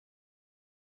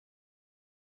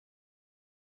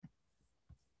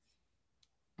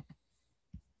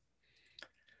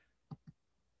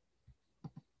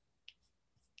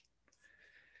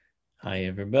Hi,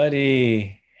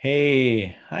 everybody.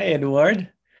 Hey, hi,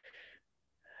 Edward.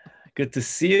 Good to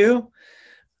see you.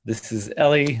 This is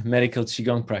Ellie, medical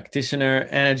Qigong practitioner,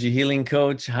 energy healing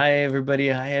coach. Hi, everybody.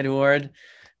 Hi, Edward.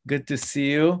 Good to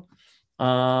see you.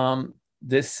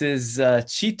 This is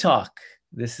Chi Talk.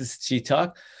 This is Chi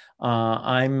Talk.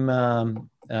 I'm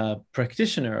a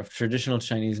practitioner of traditional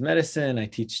Chinese medicine. I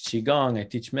teach Qigong. I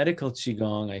teach medical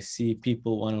Qigong. I see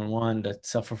people one-on-one that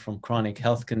suffer from chronic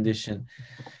health condition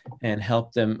and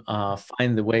help them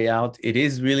find the way out. It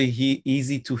is really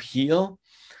easy to heal.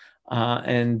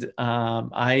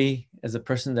 I, as a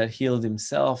person that healed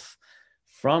himself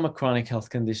from a chronic health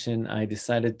condition, I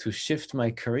decided to shift my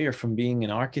career from being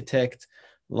an architect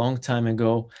a long time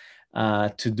ago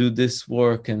to do this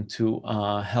work and to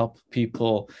help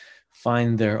people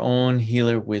find their own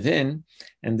healer within.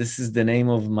 And this is the name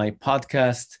of my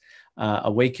podcast,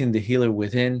 Awaken the Healer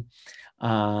Within.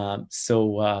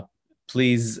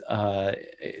 Please,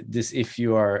 if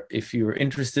you're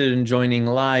interested in joining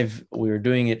live, we're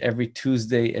doing it every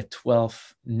Tuesday at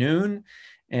 12 noon.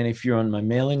 And if you're on my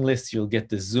mailing list, you'll get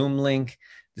the Zoom link.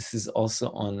 This is also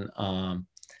on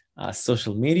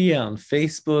social media, on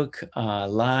Facebook,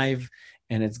 live,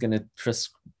 and it's going to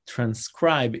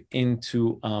transcribe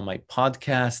into my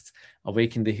podcast,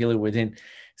 Awaken the Healer Within.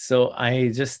 So I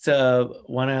just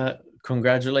want to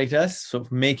congratulate us for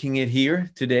making it here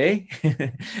today.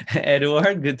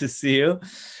 Edward, good to see you.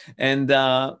 And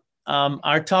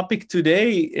our topic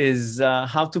today is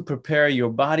how to prepare your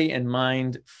body and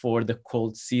mind for the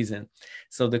cold season.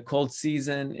 So the cold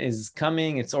season is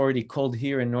coming. It's already cold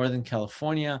here in Northern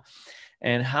California.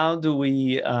 And how do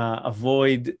we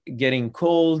avoid getting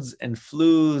colds and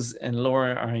flus and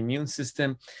lower our immune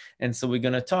system? And so we're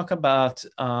going to talk about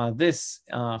this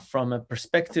from a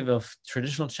perspective of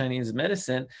traditional Chinese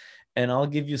medicine. And I'll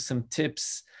give you some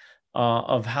tips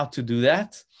of how to do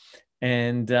that.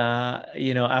 And,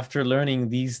 after learning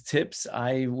these tips,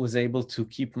 I was able to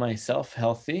keep myself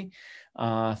healthy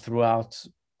throughout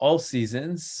all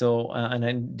seasons. So, and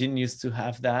I didn't used to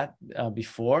have that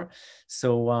before.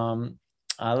 So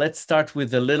let's start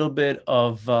with a little bit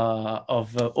of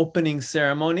opening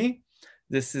ceremony.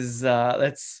 This is,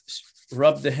 let's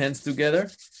rub the hands together.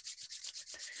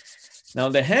 Now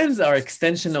the hands are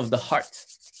extension of the heart.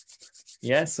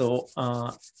 Yeah, so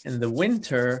in the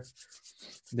winter,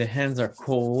 the hands are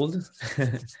cold,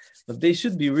 but they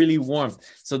should be really warm.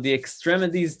 So the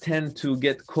extremities tend to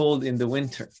get cold in the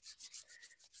winter,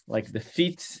 like the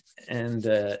feet and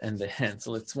the hands.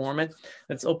 So let's warm it.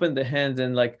 Let's open the hands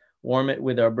and like warm it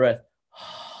with our breath.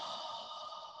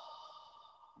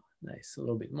 Nice, a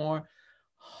little bit more.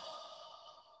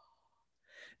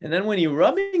 And then when you're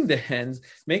rubbing the hands,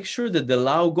 make sure that the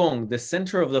Lao Gong, the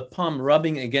center of the palm,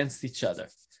 rubbing against each other.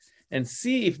 And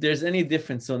see if there's any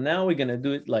difference. So now we're going to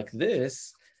do it like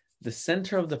this. The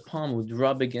center of the palm would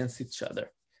rub against each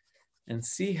other. And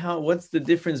see what's the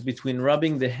difference between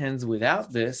rubbing the hands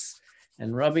without this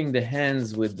and rubbing the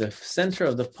hands with the center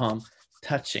of the palm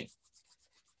touching.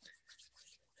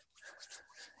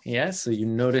 Yeah, so you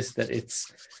notice that it's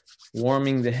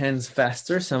warming the hands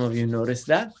faster. Some of you notice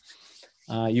that.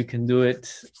 You can do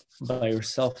it by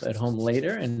yourself at home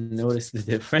later and notice the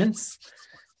difference.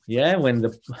 Yeah,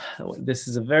 this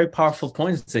is a very powerful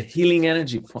point. It's a healing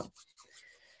energy point.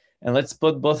 And let's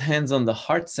put both hands on the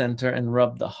heart center and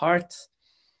rub the heart.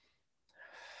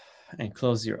 And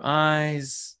close your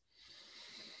eyes.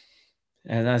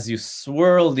 And as you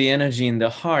swirl the energy in the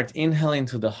heart, inhale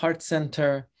into the heart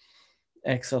center,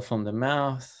 exhale from the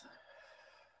mouth.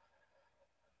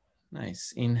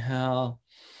 Nice. Inhale.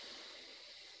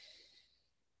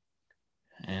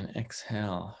 And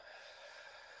exhale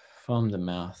from the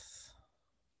mouth.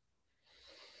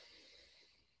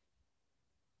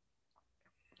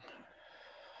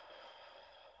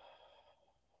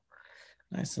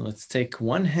 Nice. And let's take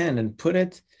one hand and put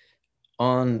it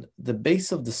on the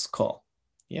base of the skull.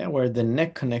 Yeah, where the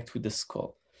neck connects with the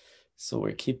skull. So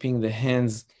we're keeping the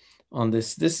hands on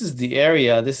this. This is the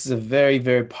area. This is a very,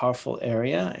 very powerful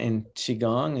area in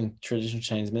Qigong and traditional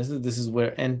Chinese medicine. This is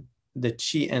where the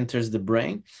Qi enters the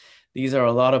brain. These are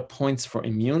a lot of points for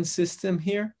immune system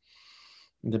here.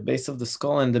 The base of the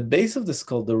skull, and the base of the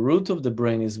skull, the root of the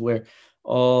brain, is where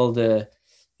all the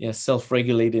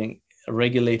self-regulating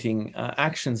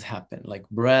actions happen, like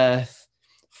breath,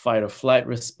 fight or flight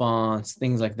response,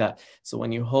 things like that. So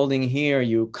when you're holding here,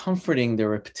 you're comforting the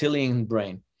reptilian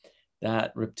brain.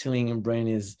 That reptilian brain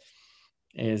is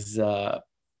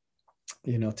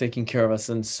taking care of us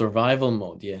in survival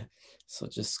mode. Yeah. So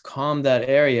just calm that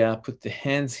area, put the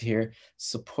hands here,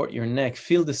 support your neck,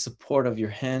 feel the support of your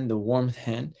hand, the warmth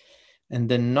hand, and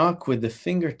then knock with the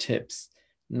fingertips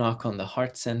knock on the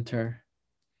heart center.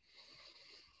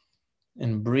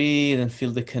 And breathe and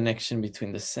feel the connection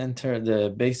between the center, the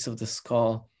base of the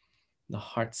skull, the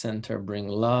heart center. Bring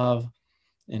love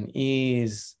and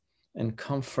ease and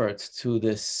comfort to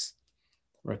this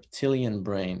reptilian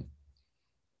brain.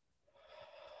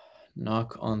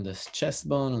 Knock on this chest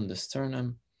bone, on the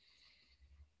sternum.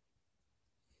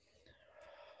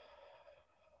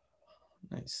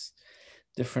 Nice.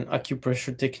 Different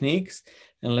acupressure techniques.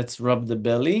 And let's rub the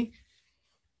belly.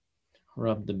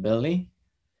 Rub the belly.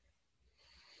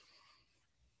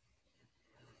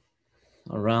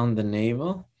 Around the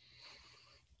navel.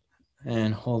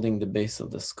 And holding the base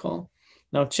of the skull.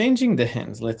 Now changing the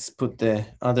hands. Let's put the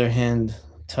other hand,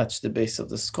 touch the base of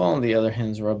the skull, and the other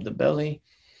hands rub the belly.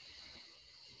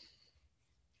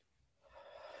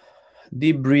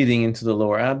 Deep breathing into the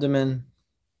lower abdomen.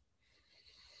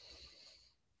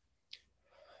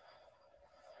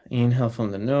 Inhale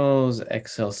from the nose,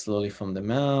 exhale slowly from the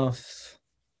mouth.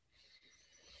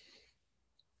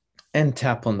 And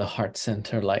tap on the heart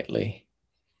center lightly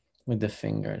with the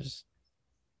fingers.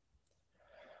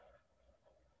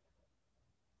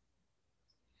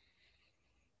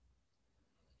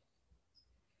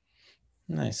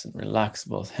 Nice, and relax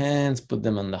both hands, put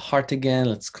them on the heart again.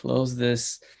 Let's close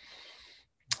this.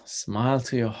 Smile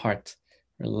to your heart.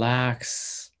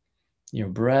 Relax. Your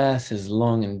breath is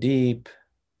long and deep.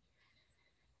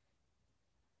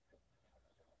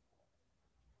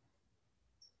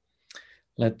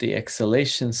 Let the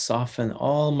exhalation soften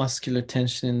all muscular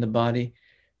tension in the body.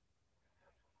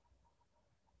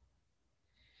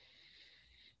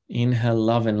 Inhale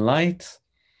love and light.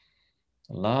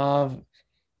 Love,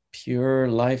 pure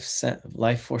life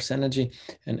force energy.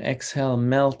 And exhale,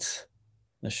 melt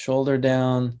the shoulder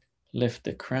down, lift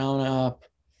the crown up,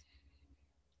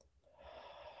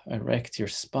 erect your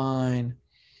spine.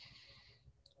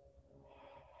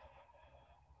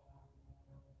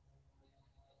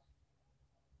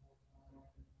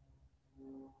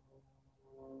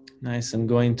 Nice, and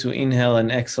going to inhale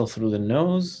and exhale through the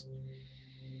nose.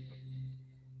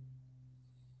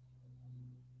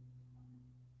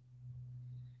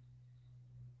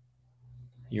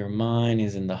 Your mind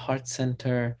is in the heart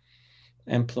center,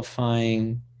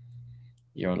 amplifying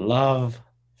your love,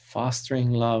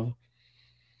 fostering love,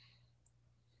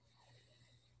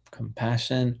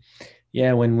 compassion.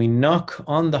 Yeah, when we knock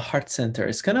on the heart center,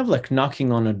 it's kind of like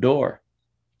knocking on a door.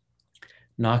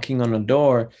 Knocking on a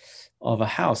door of a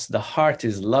house. The heart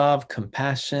is love,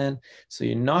 compassion. So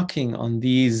you're knocking on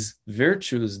these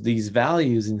virtues, these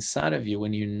values inside of you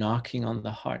when you're knocking on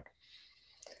the heart.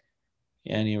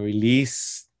 And you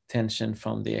release tension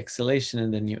from the exhalation,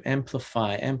 and then you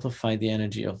amplify the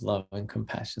energy of love and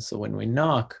compassion. So when we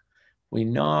knock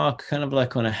kind of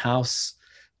like on a house,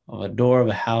 of a door of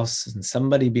a house, and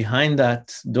somebody behind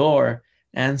that door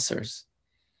answers.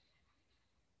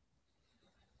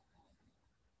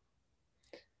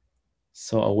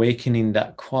 So awakening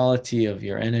that quality of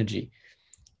your energy.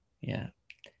 Yeah.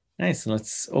 Nice.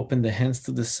 Let's open the hands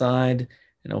to the side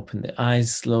and open the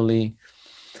eyes slowly.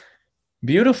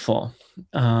 Beautiful.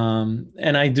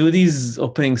 And I do these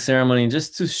opening ceremony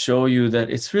just to show you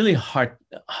that it's really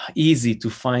easy to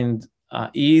find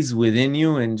ease within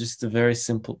you in just a very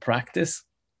simple practice.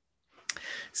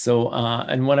 So,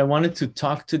 and what I wanted to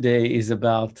talk today is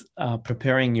about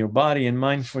preparing your body and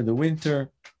mind for the winter.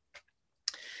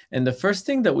 And the first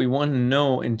thing that we want to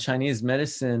know in Chinese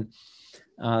medicine,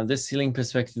 this healing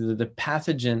perspective, the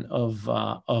pathogen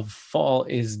of fall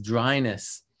is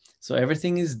dryness. So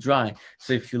everything is dry.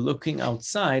 So if you're looking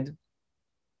outside,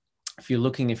 if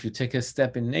you take a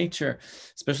step in nature,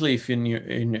 especially if you're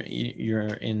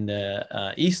in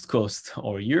the East Coast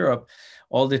or Europe,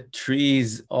 all the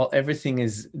trees, everything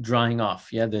is drying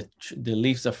off. Yeah, the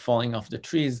leaves are falling off the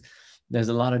trees. There's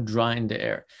a lot of dry in the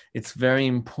air. It's very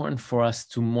important for us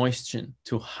to moisten,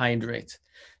 to hydrate.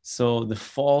 So the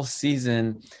fall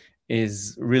season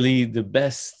is really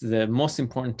the most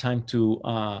important time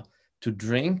to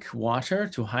drink water,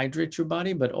 to hydrate your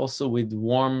body, but also with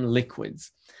warm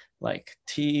liquids like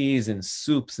teas and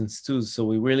soups and stews. So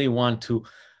we really want to,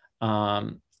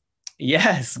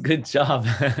 yes, good job.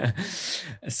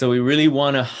 So we really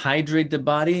want to hydrate the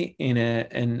body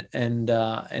and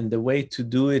the way to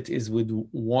do it is with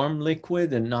warm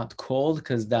liquid and not cold,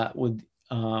 because that would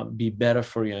be better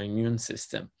for your immune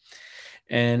system.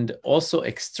 And also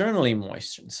externally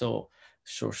moisten. So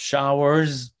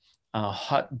showers,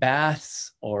 hot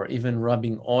baths, or even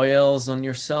rubbing oils on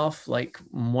yourself, like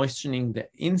moistening the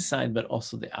inside, but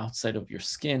also the outside of your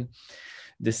skin.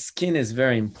 The skin is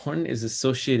very important, is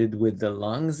associated with the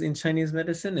lungs in Chinese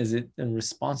medicine. Is it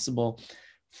responsible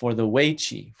for the Wei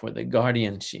Qi, for the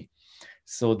guardian Qi.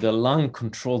 So the lung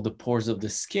controls the pores of the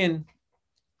skin,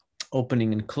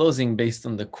 opening and closing based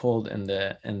on the cold and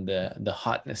the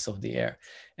hotness of the air.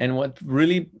 And what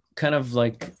really kind of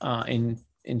like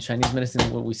in Chinese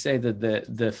medicine, what we say that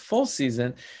the fall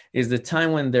season is the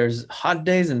time when there's hot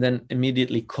days and then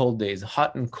immediately cold days,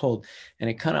 hot and cold, and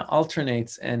it kind of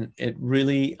alternates, and it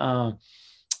really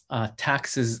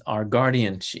taxes our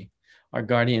guardian Qi. Our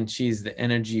guardian Qi is the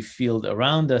energy field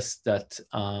around us that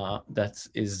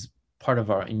is part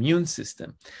of our immune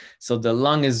system. So the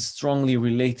lung is strongly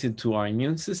related to our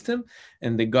immune system,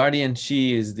 and the guardian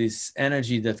Qi is this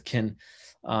energy that can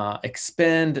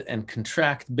expand and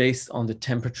contract based on the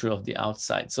temperature of the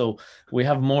outside. So we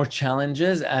have more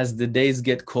challenges as the days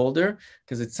get colder,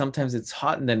 because sometimes it's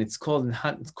hot and then it's cold and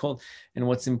hot and it's cold. And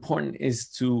what's important is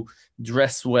to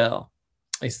dress well,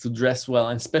 and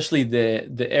especially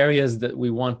the areas that we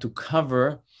want to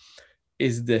cover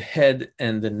is the head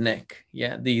and the neck.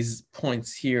 Yeah, these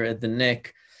points here at the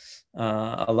neck,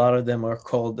 a lot of them are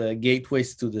called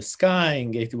gateways to the sky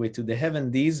and gateway to the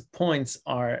heaven. These points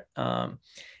are,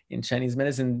 in Chinese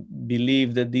medicine,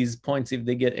 believe that these points, if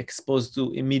they get exposed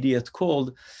to immediate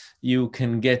cold, you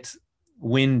can get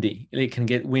windy. They can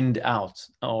get wind out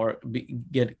or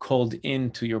get cold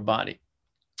into your body.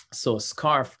 So a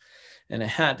scarf and a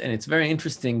hat. And it's very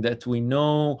interesting that we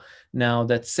know now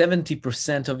that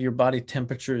 70% of your body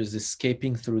temperature is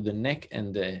escaping through the neck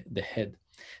and the head.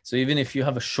 So even if you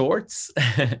have a shorts,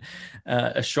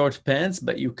 a short pants,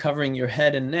 but you're covering your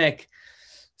head and neck,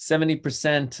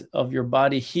 70% of your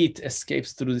body heat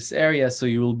escapes through this area, so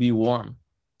you will be warm.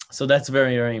 So that's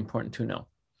very, very important to know.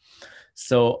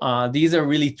 So these are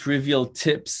really trivial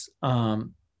tips.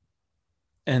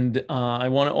 And I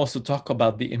want to also talk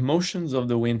about the emotions of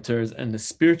the winters and the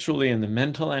spiritually and the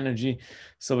mental energy.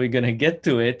 So we're going to get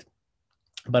to it.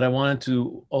 But I wanted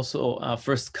to also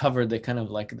first cover the kind of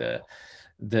like the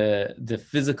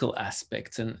physical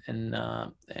aspects. And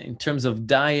in terms of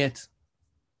diet,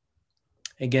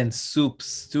 again, soups,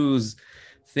 stews,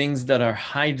 things that are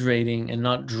hydrating and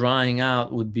not drying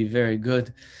out would be very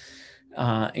good.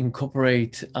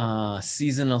 Incorporate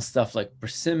seasonal stuff like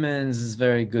persimmons is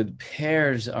very good.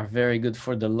 Pears are very good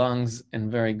for the lungs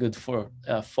and very good for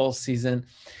fall season.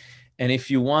 And if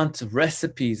you want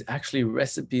recipes, actually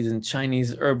recipes in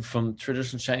Chinese herb from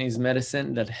traditional Chinese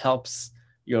medicine that helps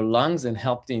your lungs and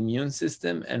help the immune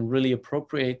system and really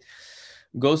appropriate,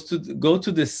 go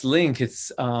to this link.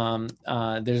 It's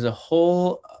there's a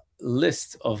whole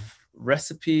list of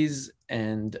recipes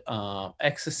and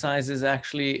exercises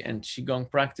actually, and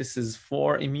Qigong practices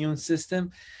for immune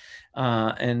system.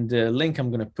 And the link,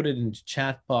 I'm going to put it in the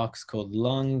chat box, called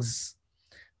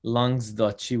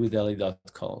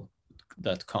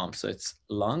lungs.qiwitheli.com. So it's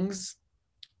lungs,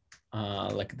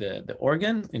 like the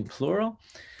organ in plural,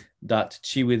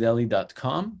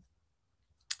 .qiwitheli.com.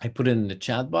 I put it in the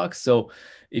chat box. So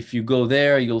if you go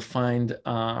there, you'll find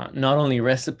not only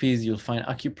recipes, you'll find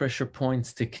acupressure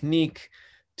points, technique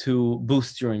to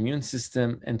boost your immune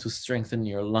system and to strengthen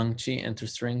your lung qi and to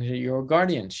strengthen your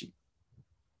guardian qi.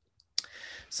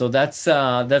 So that's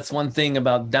one thing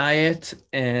about diet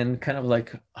and kind of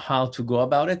like how to go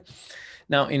about it.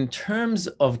 Now, in terms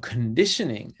of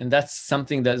conditioning, and that's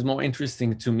something that's more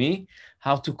interesting to me,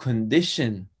 how to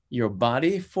condition your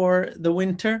body for the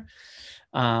winter.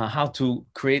 How to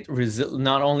create,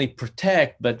 not only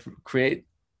protect, but create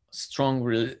strong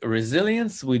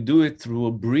resilience. We do it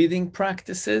through breathing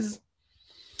practices.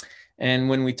 And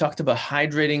when we talked about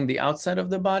hydrating the outside of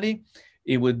the body,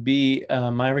 it would be,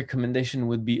 my recommendation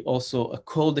would be also a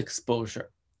cold exposure,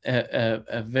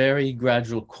 a very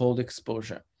gradual cold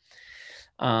exposure.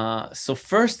 So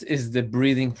first is the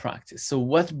breathing practice. So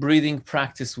what breathing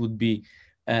practice would be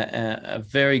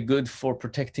very good for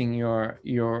protecting your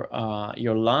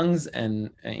lungs and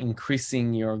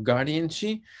increasing your guardian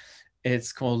qi?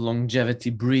 It's called longevity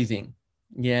breathing,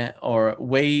 yeah, or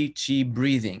Wei Qi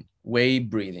breathing, Wei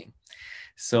breathing.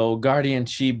 So guardian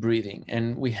qi breathing,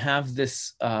 and we have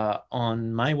this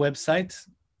on my website.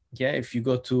 Yeah, if you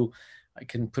go to, I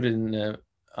can put it in the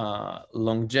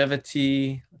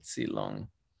longevity. Let's see,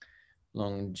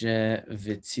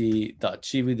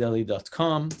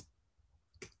 longevity.qiwitheli.com.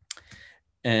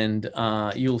 And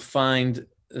you'll find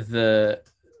the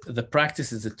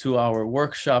practice is a 2-hour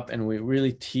workshop, and we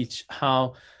really teach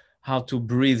how to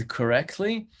breathe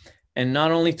correctly, and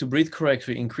not only to breathe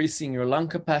correctly, increasing your lung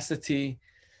capacity,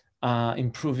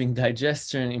 improving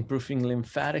digestion, improving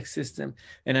lymphatic system.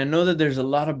 And I know that there's a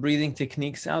lot of breathing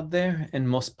techniques out there, and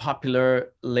most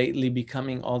popular lately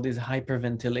becoming all this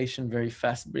hyperventilation, very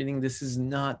fast breathing. This is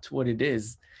not what it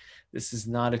is. This is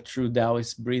not a true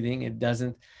Taoist breathing.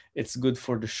 It's good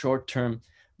for the short term,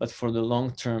 but for the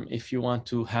long term, if you want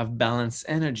to have balanced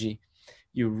energy,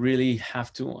 you really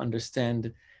have to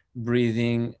understand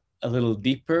breathing a little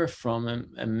deeper from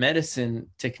a medicine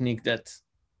technique that,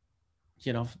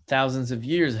 thousands of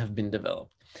years have been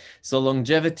developed. So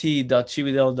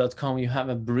longevity.chividel.com, you have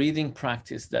a breathing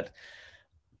practice that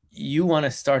you want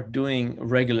to start doing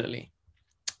regularly.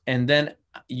 And then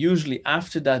usually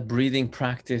after that breathing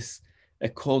practice, a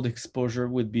cold exposure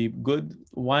would be good.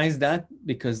 Why is that?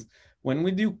 Because when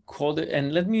we do cold,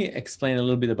 and let me explain a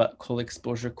little bit about cold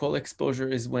exposure. Cold exposure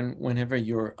is whenever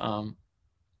you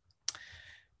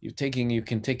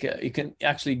can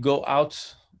actually go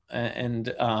out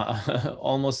and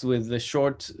almost with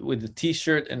the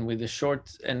t-shirt and with the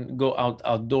shorts, and go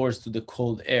outdoors to the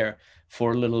cold air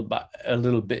for a little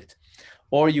bit,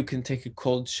 or you can take a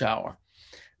cold shower.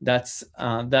 That's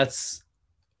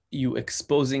you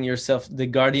exposing yourself. The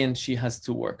guardian chi has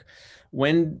to work.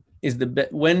 When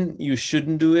you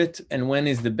shouldn't do it, and when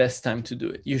is the best time to do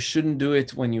it? You shouldn't do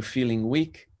it when you're feeling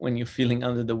weak, when you're feeling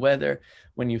under the weather,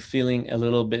 when you're feeling a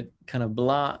little bit kind of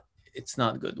blah. It's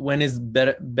not good. When is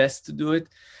best to do it?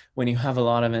 When you have a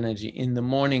lot of energy. In the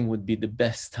morning would be the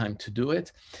best time to do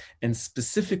it, and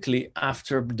specifically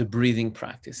after the breathing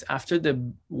practice, after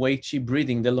the Wei Qi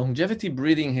breathing. The longevity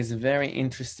breathing is a very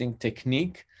interesting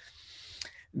technique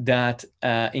that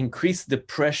increase the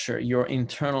pressure, your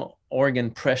internal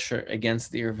organ pressure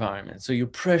against the environment. So you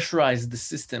pressurize the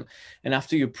system, and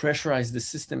after you pressurize the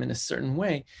system in a certain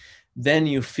way, then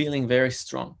you're feeling very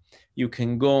strong. You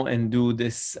can go and do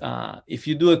this. If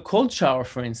you do a cold shower,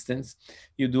 for instance,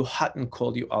 you do hot and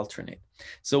cold, you alternate.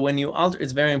 So when you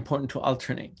it's very important to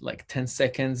alternate, like 10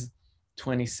 seconds,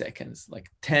 20 seconds, like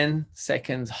 10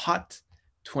 seconds hot,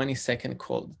 20-second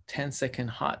cold, 10-second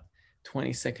hot,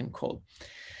 20-second cold.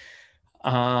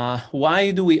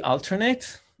 Why do we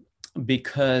alternate?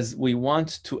 Because we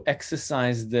want to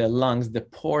exercise the lungs, the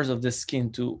pores of the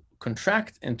skin, to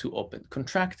contract and to open,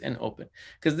 contract and open.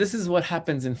 Because this is what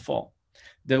happens in fall.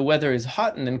 The weather is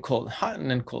hot and then cold, hot and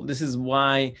then cold. This is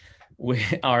why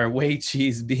our Wei Qi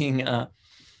is being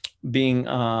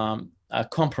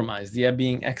compromised,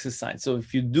 being exercised. So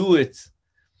if you do it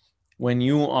when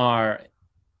you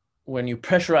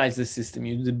pressurize the system,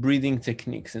 you do the breathing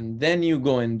techniques, and then you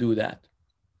go and do that.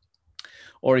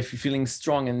 Or if you're feeling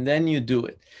strong and then you do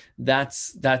it,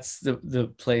 that's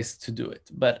the place to do it.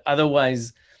 But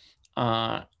otherwise,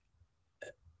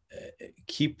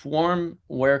 keep warm,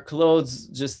 wear clothes,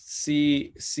 just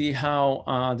see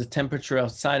how the temperature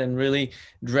outside, and really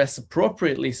dress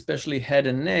appropriately, especially head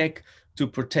and neck, to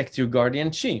protect your guardian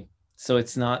chi. So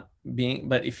it's not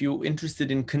but if you're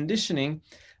interested in conditioning,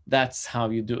 that's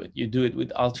how you do it. You do it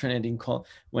with alternating cold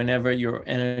whenever your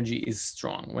energy is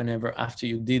strong, whenever after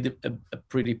you did a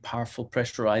pretty powerful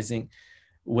pressurizing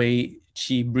Wei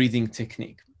Qi breathing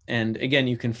technique. And again,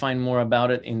 you can find more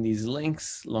about it in these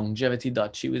links: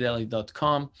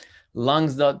 longevity.chiwitheli.com,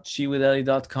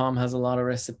 lungs.chiwitheli.com has a lot of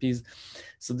recipes.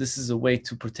 So this is a way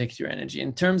to protect your energy.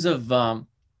 In terms of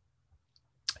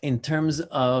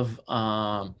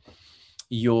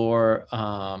your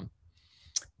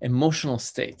emotional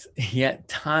state, yet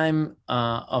time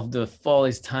of the fall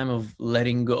is time of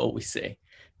letting go, we say,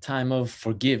 time of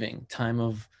forgiving, time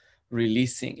of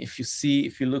releasing. If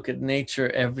you look at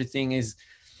nature, everything is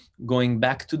going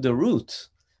back to the root.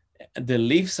 The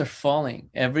leaves are falling,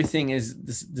 everything is,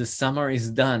 the summer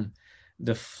is done,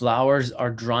 the flowers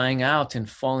are drying out and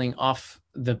falling off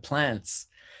the plants.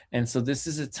 And so this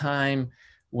is a time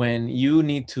when you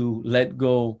need to let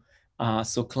go.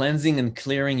 So cleansing and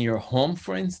clearing your home,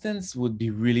 for instance, would be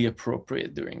really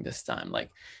appropriate during this time, like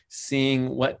seeing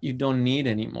what you don't need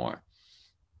anymore,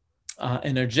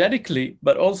 energetically,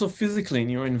 but also physically in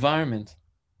your environment,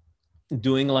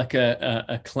 doing like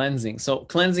a cleansing. So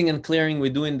cleansing and clearing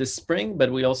we do in the spring,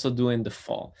 but we also do in the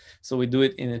fall. So we do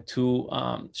it in a two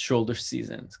shoulder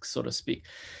seasons, so to speak.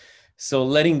 So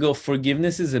letting go,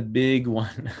 forgiveness is a big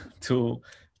one to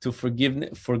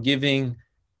forgiving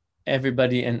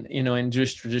everybody. And in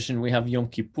Jewish tradition we have Yom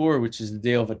Kippur, which is the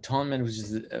Day of Atonement, which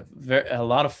is a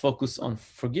lot of focus on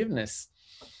forgiveness,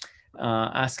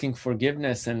 asking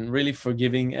forgiveness and really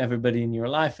forgiving everybody in your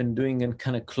life, and doing and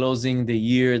kind of closing the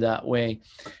year that way.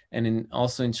 And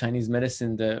also in Chinese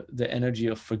medicine, the energy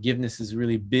of forgiveness is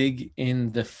really big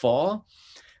in the fall,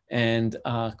 and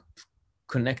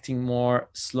connecting more,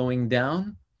 slowing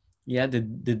down.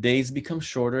 The days become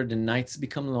shorter, the nights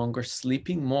become longer,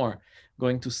 sleeping more,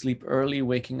 going to sleep early,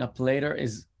 waking up later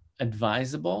is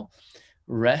advisable.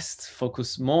 Rest,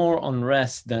 focus more on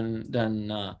rest than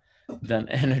than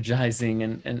energizing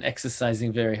and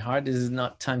exercising very hard. This is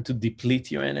not time to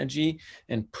deplete your energy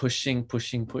and pushing.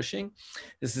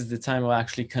 This is the time of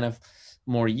actually kind of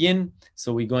more yin.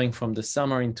 So we're going from the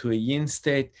summer into a yin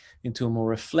state, into a more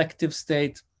reflective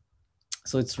state.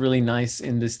 So it's really nice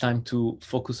in this time to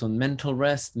focus on mental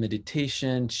rest,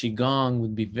 meditation, qigong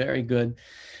would be very good.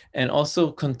 And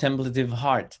also contemplative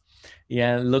heart.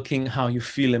 Yeah, looking how you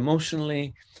feel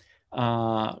emotionally,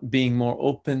 being more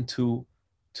open to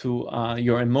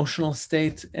your emotional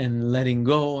state, and letting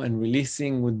go and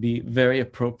releasing would be very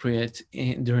appropriate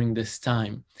during this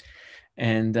time.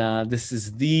 And this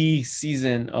is the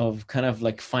season of kind of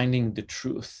like finding the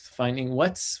truth, finding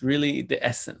what's really the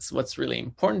essence, what's really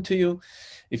important to you.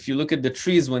 If you look at the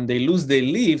trees, when they lose their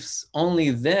leaves,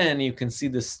 only then you can see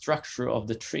the structure of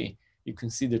the tree. You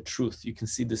can see the truth. You can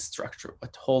see the structure,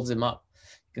 what holds them up.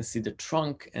 You can see the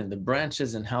trunk and the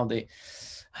branches and how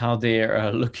they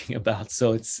are looking about.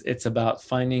 So it's about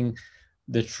finding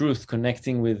the truth,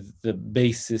 connecting with the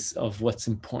basis of what's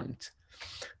important.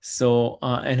 So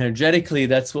energetically,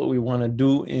 that's what we want to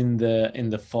do in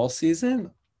the fall season,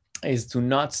 is to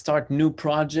not start new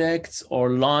projects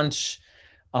or launch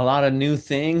a lot of new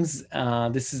things.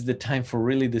 This is the time for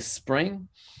really the spring.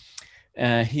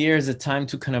 Here's a time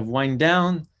to kind of wind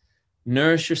down,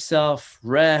 nourish yourself,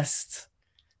 rest.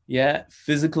 Yeah,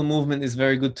 physical movement is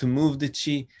very good to move the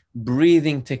chi.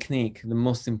 Breathing technique, the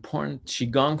most important.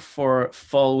 Qigong for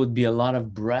fall would be a lot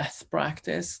of breath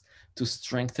practice to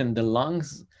strengthen the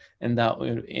lungs, and that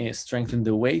will strengthen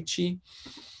the Wei Qi.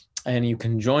 And you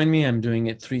can join me. I'm doing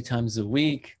it 3 times a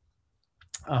week.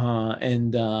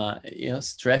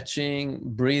 Stretching,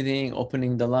 breathing,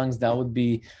 opening the lungs, that would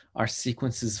be our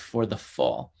sequences for the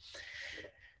fall.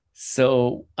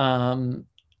 So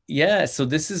so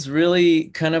this is really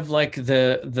kind of like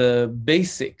the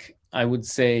basic, I would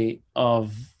say,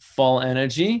 of fall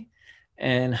energy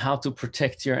and how to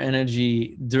protect your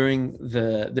energy during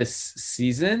this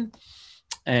season.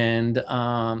 And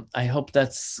I hope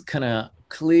that's kind of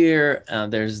clear.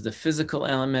 There's the physical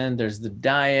element, there's the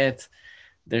diet,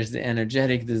 there's the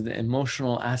energetic, there's the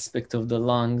emotional aspect of the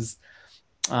lungs.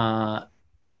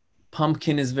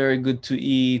 Pumpkin is very good to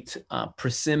eat,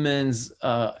 persimmons,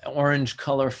 orange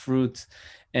color fruit,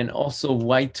 and also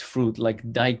white fruit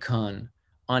like daikon,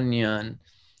 onion,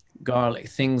 garlic,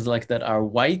 things like that are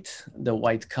white. The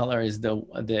white color is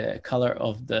the color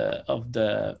of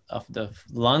the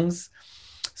lungs.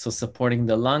 So supporting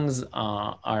the lungs,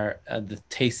 the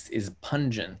taste is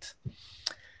pungent,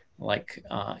 like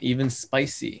even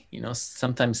spicy.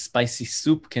 Sometimes spicy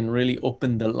soup can really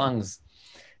open the lungs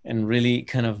and really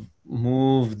kind of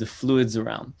move the fluids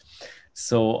around.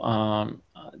 So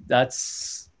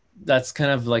that's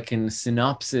kind of like in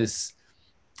synopsis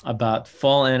about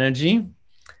fall energy.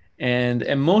 And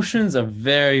emotions are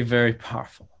very, very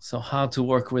powerful. So how to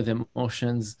work with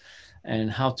emotions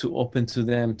and how to open to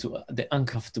them, to the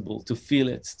uncomfortable, to feel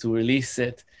it, to release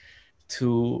it,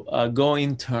 to go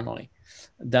internally.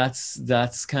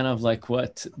 That's kind of like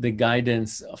what the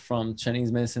guidance from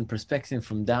Chinese medicine perspective,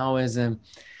 from Taoism.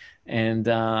 And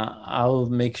I'll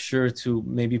make sure to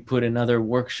maybe put another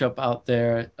workshop out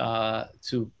there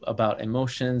about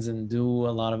emotions and do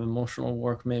a lot of emotional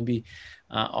work, maybe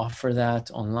offer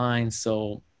that online.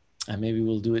 So maybe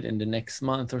we'll do it in the next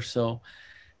month or so.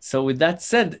 So with that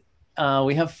said,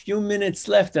 we have a few minutes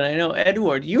left, and I know,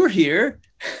 Edward, you're here.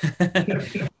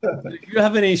 If you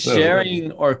have any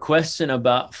sharing or question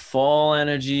about fall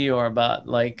energy, or about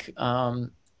like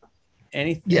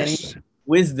any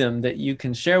wisdom that you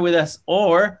can share with us,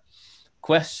 or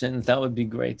questions, that would be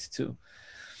great too.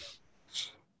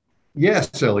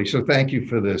 Yes, Ellie. So thank you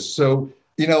for this. So,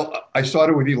 I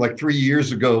started with you like 3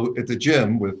 years ago at the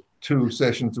gym with 2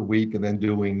 sessions a week and then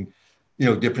doing,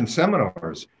 different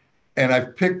seminars. And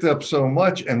I've picked up so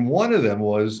much. And one of them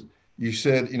was, you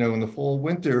said, in the fall,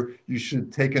 winter, you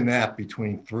should take a nap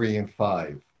between 3 and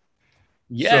 5.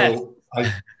 Yes. So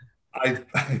I've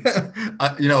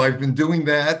been doing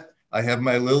that. I have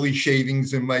my lily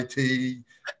shavings in my tea,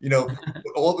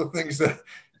 all the things that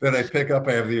I pick up.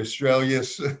 I have the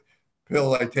Australis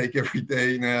pill I take every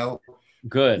day now.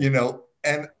 Good.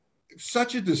 And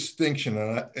such a distinction. And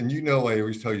I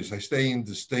always tell you this, I stay in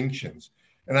distinctions,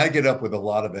 and I get up with a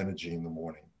lot of energy in the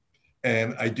morning.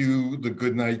 And I do the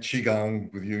good night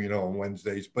qigong with you, on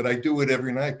Wednesdays, but I do it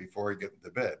every night before I get into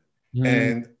bed.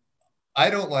 And I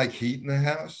don't like heat in the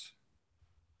house.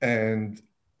 And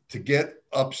to get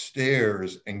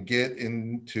upstairs and get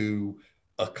into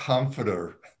a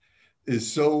comforter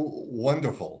is so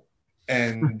wonderful.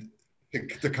 And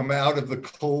to come out of the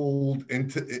cold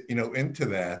into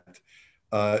that,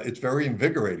 it's very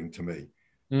invigorating to me.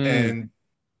 And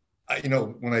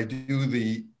when I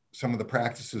do some of the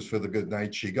practices for the good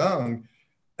night qigong,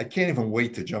 I can't even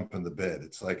wait to jump in the bed.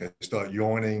 It's like I start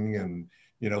yawning and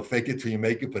fake it till you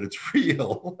make it, but it's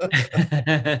real.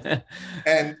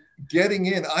 And getting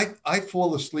in, I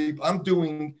fall asleep. I'm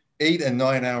doing 8 and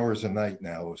 9 hours a night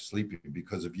now of sleeping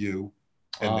because of you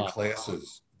and the Ah,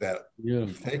 classes that we've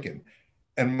beautiful. taken.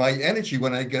 And my energy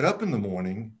when I get up in the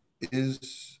morning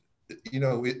is,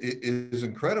 it is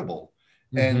incredible.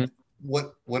 Hmm. And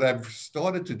what I've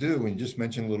started to do, and you just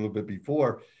mentioned a little bit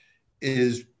before,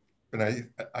 is, and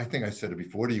I think I said it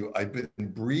before to you, I've been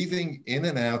breathing in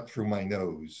and out through my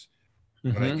nose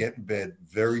when I Hmm. get in bed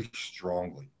very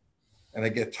strongly. And I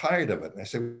get tired of it. And I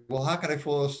say, well, how can I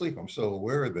fall asleep? I'm so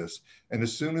aware of this. And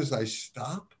as soon as I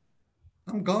stop,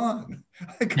 I'm gone.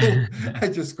 I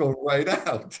just go right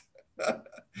out. And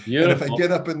if I Beautiful.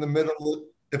 get up in the middle,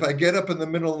 if I get up in the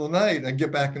middle of the night and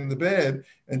get back in the bed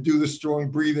and do the strong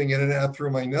breathing in and out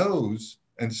through my nose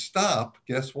and stop,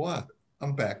 guess what?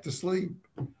 I'm back to sleep.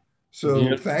 So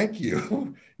Beautiful. thank you.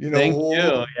 Thank you.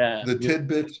 All Yeah. the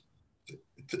tidbits,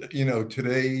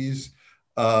 today's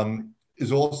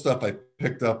is all stuff I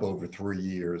picked up over 3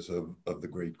 years of the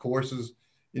great courses,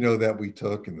 that we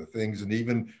took and the things. And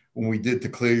even when we did to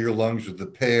clear your lungs with the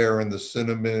pear and the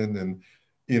cinnamon, and,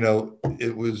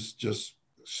 it was just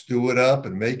stew it up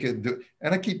and make it.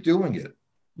 And I keep doing it.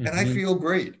 And I Hmm. feel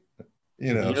great,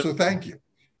 so Beautiful. thank you.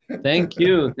 Thank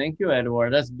you. Thank you,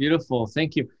 Edward. That's beautiful.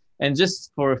 Thank you. And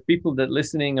just for people that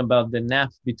listening about the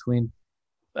nap between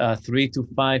 3 to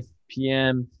 5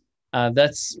 p.m.,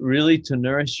 that's really to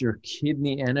nourish your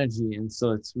kidney energy. And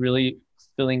so it's really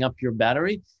filling up your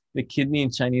battery. The kidney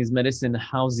in Chinese medicine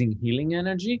housing healing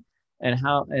energy and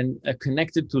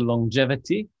connected to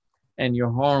longevity and your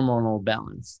hormonal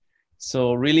balance.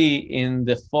 So really in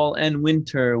the fall and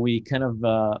winter, we kind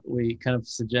of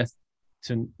suggest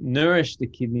to nourish the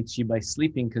kidney chi by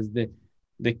sleeping, because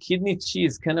the kidney chi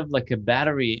is kind of like a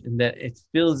battery, and that it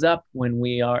fills up when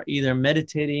we are either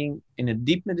meditating in a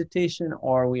deep meditation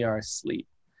or we are asleep.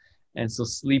 And so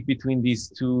sleep between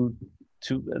these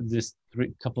this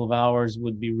couple of hours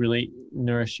would be really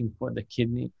nourishing for the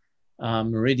kidney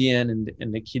meridian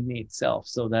and the kidney itself.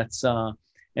 So that's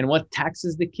and what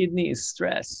taxes the kidney is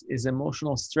stress, is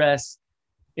emotional stress,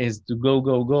 is to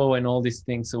go and all these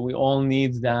things. So we all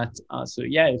need that. So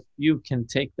yeah, if you can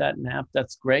take that nap,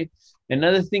 that's great.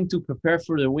 Another thing to prepare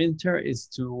for the winter is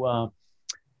to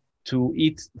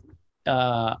eat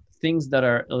things that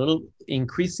are a little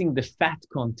increasing the fat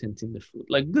content in the food,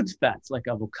 like good fats, like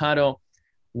avocado.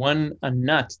 One a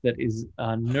nut that is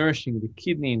nourishing the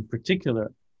kidney in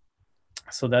particular.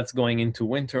 So that's going into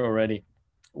winter already.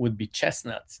 Would be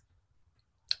chestnuts.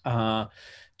 Uh,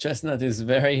 Chestnut is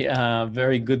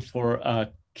very good for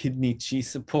kidney chi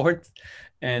support,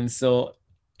 and so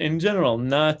in general,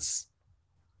 nuts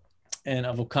and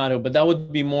avocado. But that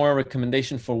would be more a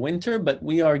recommendation for winter. But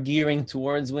we are gearing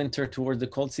towards winter, towards the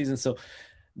cold season, so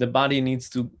the body needs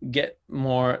to get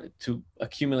more, to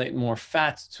accumulate more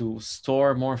fat, to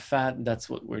store more fat. That's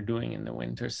what we're doing in the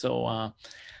winter. So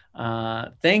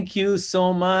thank you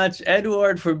so much,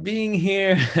 Edward, for being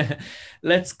here.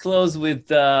 Let's close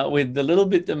with a little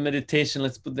bit of meditation.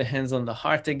 Let's put the hands on the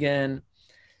heart again.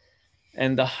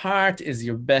 And the heart is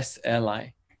your best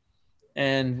ally.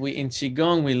 And we in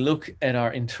Qigong, we look at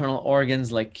our internal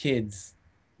organs like kids.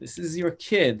 This is your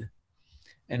kid.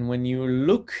 And when you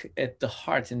look at the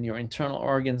heart and your internal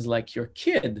organs like your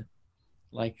kid,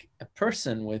 like a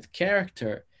person with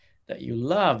character that you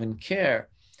love and care,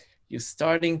 you're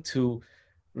starting to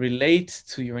relate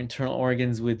to your internal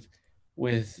organs with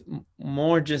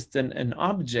more just an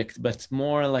object, but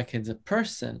more like it's a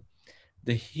person.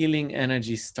 The healing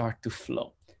energies start to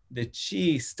flow. The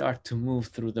chi start to move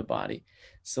through the body.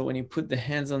 So when you put the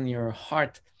hands on your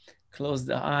heart, close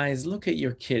the eyes, look at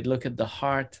your kid, look at the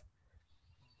heart.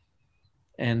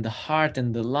 And the heart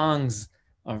and the lungs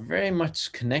are very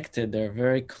much connected. They're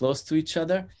very close to each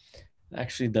other.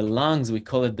 Actually, the lungs, we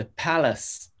call it the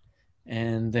palace,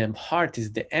 and the heart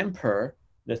is the emperor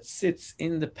that sits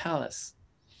in the palace.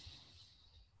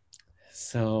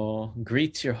 So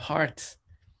greet your heart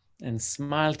and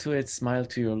smile to it, smile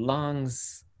to your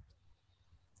lungs.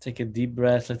 Take a deep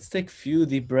breath. Let's take a few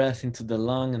deep breaths into the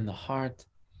lung and the heart.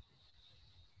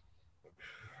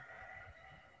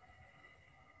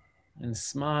 And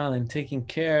smile and taking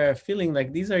care, feeling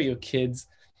like these are your kids,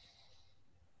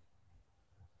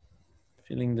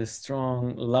 feeling the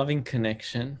strong, loving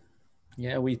connection.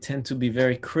 Yeah, we tend to be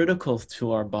very critical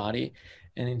to our body.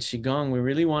 And in Qigong, we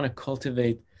really want to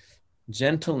cultivate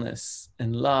gentleness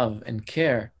and love and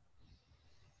care.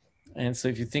 And so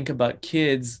if you think about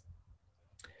kids,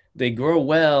 They grow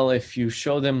well if you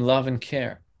show them love and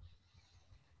care.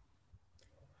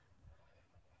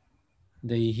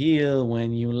 They heal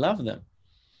when you love them.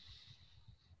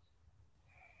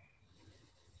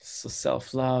 So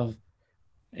self-love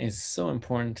is so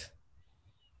important.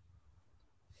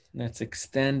 Let's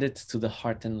extend it to the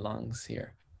heart and lungs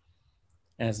here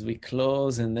as we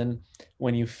close. And then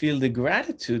when you feel the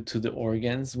gratitude to the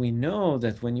organs, we know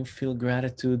that when you feel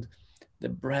gratitude, the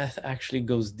breath actually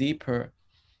goes deeper.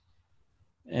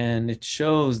 And it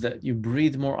shows that you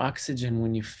breathe more oxygen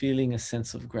when you're feeling a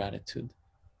sense of gratitude.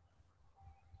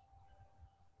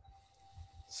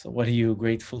 So what are you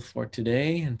grateful for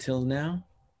today until now?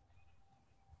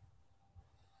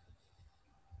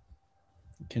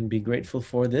 You can be grateful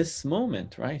for this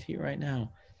moment right here, right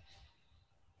now.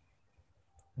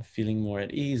 Feeling more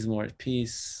at ease, more at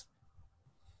peace.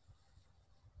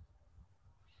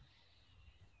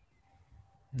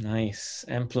 Nice.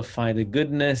 Amplify the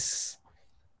goodness.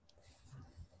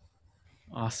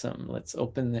 Awesome. Let's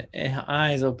open the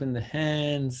eyes, open the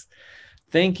hands.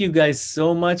 Thank you guys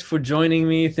so much for joining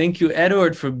me. Thank you,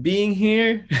 Edward, for being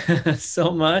here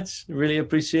so much. Really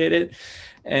appreciate it.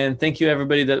 And thank you,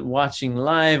 everybody that watching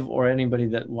live or anybody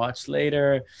that watched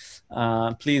later.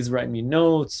 Please write me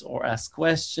notes or ask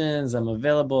questions. I'm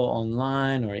available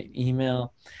online or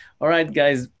email. All right,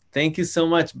 guys. Thank you so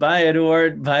much. Bye,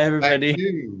 Edward. Bye, Thank everybody.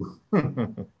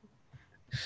 you.